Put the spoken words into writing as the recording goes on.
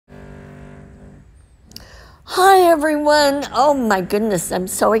Hi everyone. Oh my goodness, I'm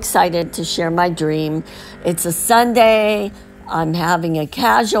so excited to share my dream. It's a Sunday. I'm having a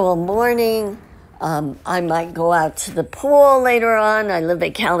casual morning. I might go out to the pool later on. I live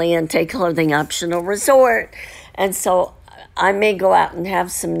at Caliente Clothing Optional Resort. And so I may go out and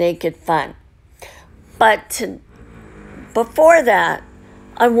have some naked fun. But before that,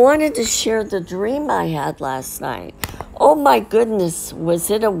 I wanted to share the dream I had last night. Oh my goodness,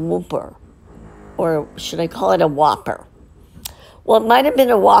 was it a whooper? Or should I call it a whopper? Well, it might have been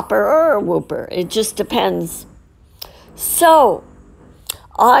a whopper or a whooper. It just depends. So,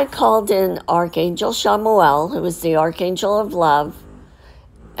 I called in Archangel Shamuel, who is the Archangel of Love,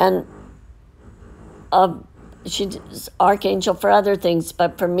 and she's Archangel for other things,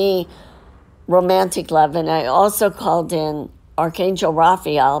 but for me, romantic love. And I also called in Archangel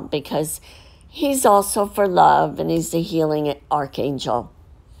Raphael because he's also for love, and he's the healing Archangel.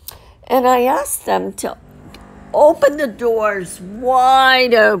 And I asked them to open the doors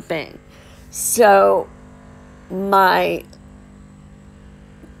wide open. So my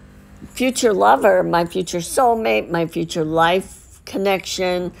future lover, my future soulmate, my future life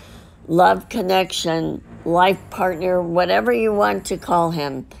connection, love connection, life partner, whatever you want to call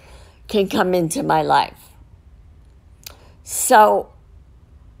him, can come into my life. So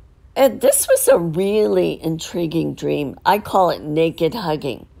this was a really intriguing dream. I call it naked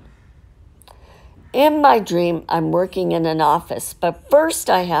hugging. In my dream, I'm working in an office, but first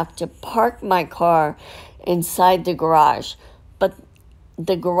I have to park my car inside the garage. But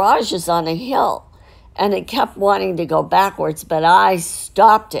the garage is on a hill, and it kept wanting to go backwards, but I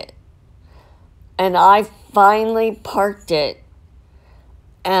stopped it. And I finally parked it,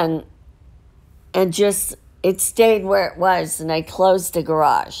 and just, it stayed where it was, and I closed the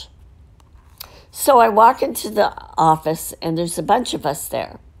garage. So I walk into the office, and there's a bunch of us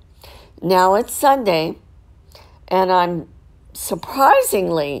there. Now it's Sunday, and I'm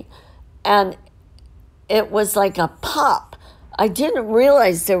surprisingly, and it was like a pop. I didn't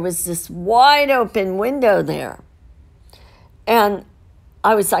realize there was this wide open window there. And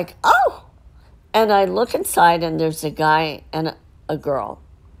I was like, oh! And I look inside, and there's a guy and a girl.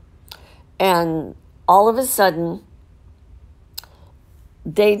 And all of a sudden,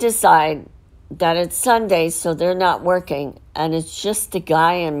 they decide that it's Sunday, so they're not working, and it's just the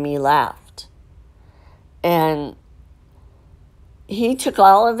guy and me left. And he took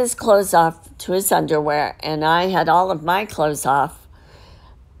all of his clothes off to his underwear, and I had all of my clothes off.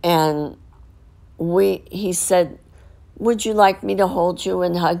 And he said, would you like me to hold you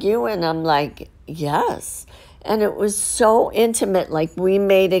and hug you? And I'm like, yes. And it was so intimate, like we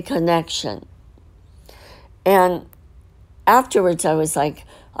made a connection. And afterwards I was like,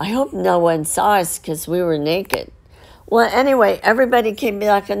 I hope no one saw us because we were naked. Well, anyway, everybody came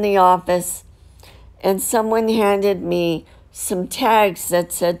back in the office, and someone handed me some tags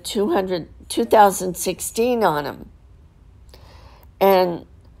that said 2016 on them. And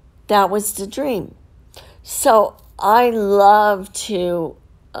that was the dream. So I love to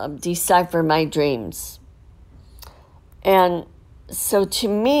decipher my dreams. And so to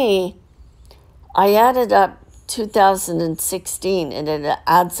me, I added up 2016, and it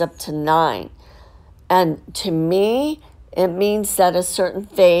adds up to 9. And to me, it means that a certain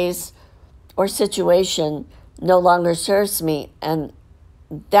phase or situation no longer serves me. And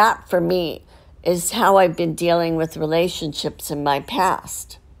that, for me, is how I've been dealing with relationships in my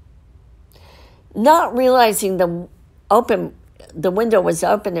past. Not realizing the window was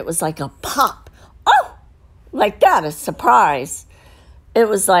open, it was like a pop. Oh, like that, a surprise. It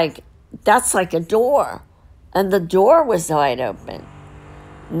was like, that's like a door. And the door was wide open.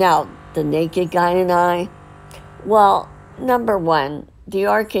 Now, the naked guy and I, well, number one, the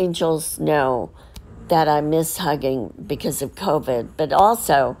Archangels know that I miss hugging because of COVID, but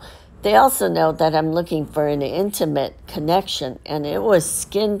they also know that I'm looking for an intimate connection, and it was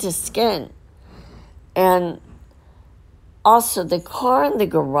skin to skin. And also the car in the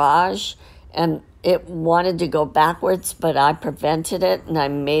garage, and it wanted to go backwards, but I prevented it, and I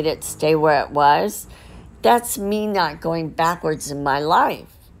made it stay where it was. That's me not going backwards in my life.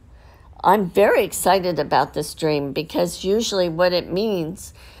 I'm very excited about this dream because usually what it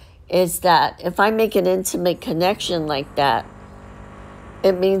means is that if I make an intimate connection like that,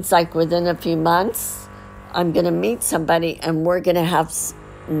 it means like within a few months, I'm going to meet somebody and we're going to have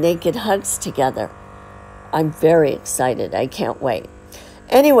naked hugs together. I'm very excited. I can't wait.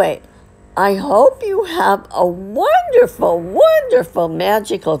 Anyway, I hope you have a wonderful, wonderful,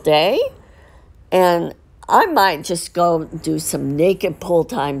 magical day. And I might just go do some naked pool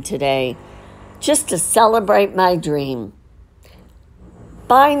time today just to celebrate my dream.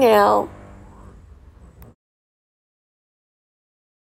 Bye now.